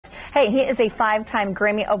Hey, he is a 5-time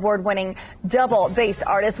Grammy Award-winning double bass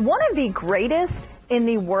artist, one of the greatest in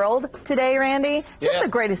the world today, Randy. Just the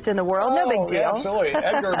greatest in the world, no big deal. Yeah, absolutely.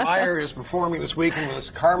 Edgar Meyer is performing this weekend with his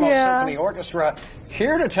Carmel Symphony Orchestra.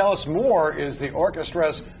 Here to tell us more is the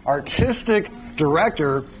orchestra's artistic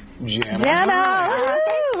director, Jana.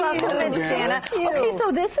 Welcome, Miss Jana. Okay,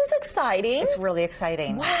 so this is exciting. It's really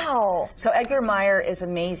exciting. Wow. So Edgar Meyer is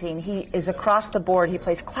amazing. He is across the board. He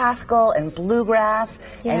plays classical and bluegrass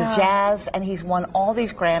and jazz, and he's won all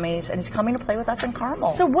these Grammys, and he's coming to play with us in Carmel.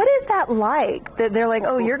 So what is that like? That they're like,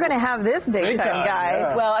 oh, you're going to have this big time guy.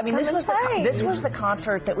 Yeah. Well, I mean, this was the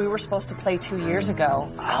concert that we were supposed to play 2 years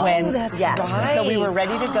ago. That's right. So we were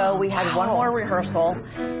ready to go. We had one more rehearsal,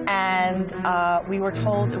 and we were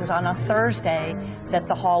told it was on a Thursday that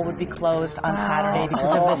the hall would be closed on Saturday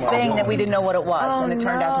because of this thing that we didn't know what it was, and it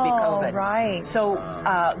turned out to be COVID. Right. So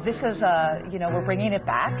this is, we're bringing it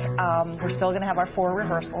back. We're still going to have our 4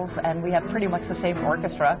 rehearsals, and we have pretty much the same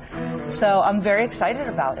orchestra. So I'm very excited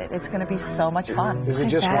about it. It's going to be so much fun. Is it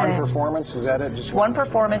just one performance? Is that it? Just one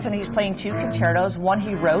performance, and he's playing 2 concertos. One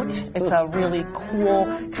he wrote. It's a really cool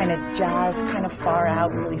kind of jazz, kind of far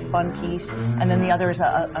out, really fun piece. And then the other is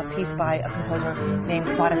a piece by a composer named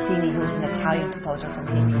Bottesini, who is an Italian composer from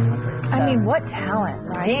the 1800s. So I mean, what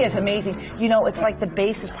talent, right? he is amazing. You know, it's like the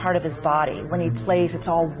bass is part of his body. When he plays, it's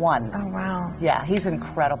all one. Oh, wow. Yeah, he's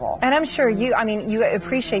incredible. And I'm sure you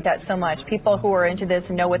appreciate that so much. People who are into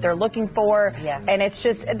this know what they're looking for. Yes. And it's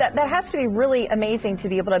just, that has to be really amazing to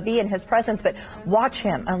be able to be in his presence, but watch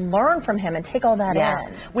him and learn from him and take all that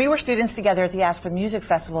in. We were students together at the Aspen Music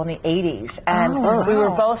Festival in the 80s, and we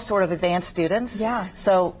were both sort of advanced students. Yeah.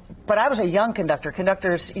 So, but I was a young conductor.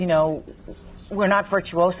 Conductors, you know, we're not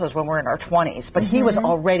virtuosos when we're in our 20s, but he was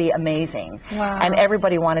already amazing. Wow. And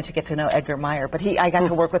everybody wanted to get to know Edgar Meyer, but I got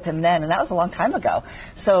to work with him then, and that was a long time ago.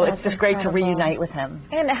 So it's just great to reunite with him.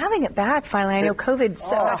 And having it back finally. I know COVID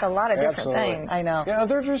set back a lot of different things. I know. Yeah,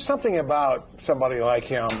 there's just something about somebody like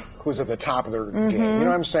him who's at the top of their game. You know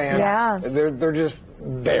what I'm saying? Yeah. They're just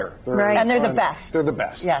there. Right. And they're the best. They're the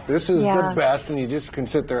best. Yes. This is the best, and you just can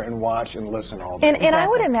sit there and watch and listen all day. And I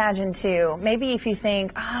would imagine, too, maybe if you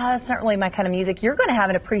think, that's not really my kind of music, you're going to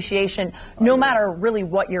have an appreciation no matter really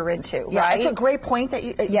what you're into, right? It's a great point that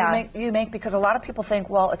you make, because a lot of people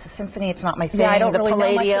think, well, it's a symphony, it's not my thing. Yeah, I don't the really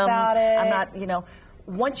know much about it. I'm not, you know.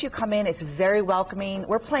 Once you come in, it's very welcoming.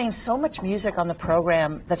 We're playing so much music on the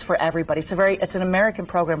program that's for everybody. It's an American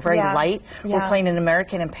program, very light. We're playing an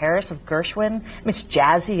American in Paris of Gershwin. I mean, it's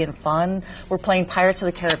jazzy and fun. We're playing Pirates of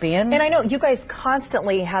the Caribbean. And I know you guys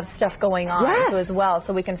constantly have stuff going on too, as well,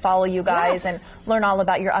 so we can follow you guys and learn all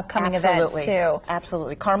about your upcoming events too.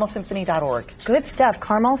 Absolutely. CarmelSymphony.org. Good stuff.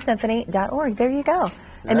 CarmelSymphony.org. There you go.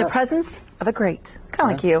 In the presence of a great,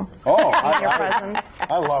 kind of like you. Oh, your presence.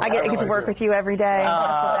 I love it. I get to work with you every day.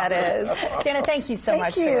 That's what that is. Jana, thank you so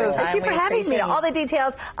much for your time. Thank you for having me. All the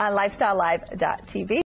details on Life.Style.Live.tv.